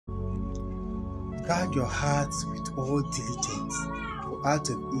Guard your hearts with all diligence, for out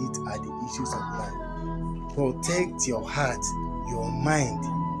of it are the issues of life. Protect your heart, your mind,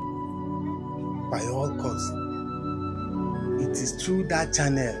 by all costs. It is through that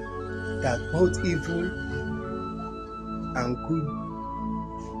channel that both evil and good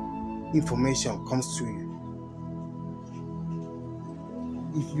information comes to you.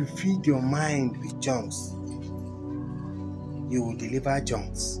 If you feed your mind with junks, you will deliver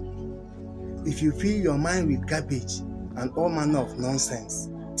junks. If you fill your mind with garbage and all manner of nonsense,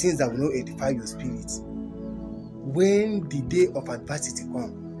 things that will not edify your spirit, when the day of adversity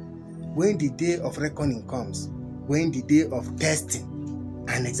comes, when the day of reckoning comes, when the day of testing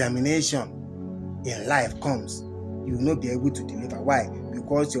and examination in life comes, you will not be able to deliver. Why?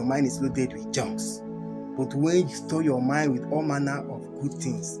 Because your mind is loaded with junks. But when you store your mind with all manner of good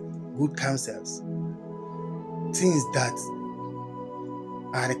things, good counsels, things that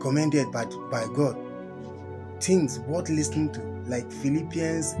are recommended by God, things worth listening to, like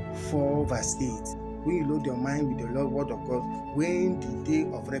Philippians 4 verse 8. When you load your mind with the Lord word of God, when the day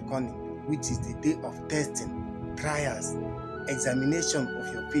of reckoning, which is the day of testing, trials, examination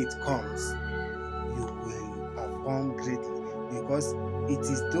of your faith comes, you will perform greatly, because it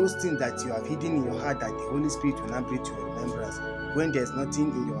is those things that you have hidden in your heart that the Holy Spirit will not bring to your remembrance. When there's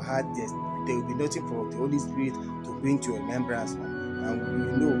nothing in your heart, there will be nothing for the Holy Spirit to bring to your remembrance. And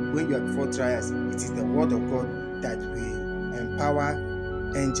you know, when you are before trials, it is the word of God that will empower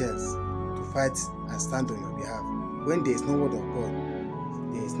angels to fight and stand on your behalf. When there is no word of God,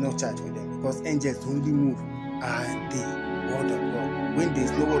 there is no charge for them, because angels only move at the word of God. When there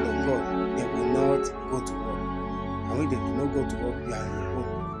is no word of God, they will not go to work. And when they do not go to work, you are on your own.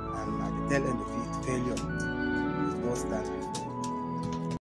 And at the tail end of it, failure is what stands.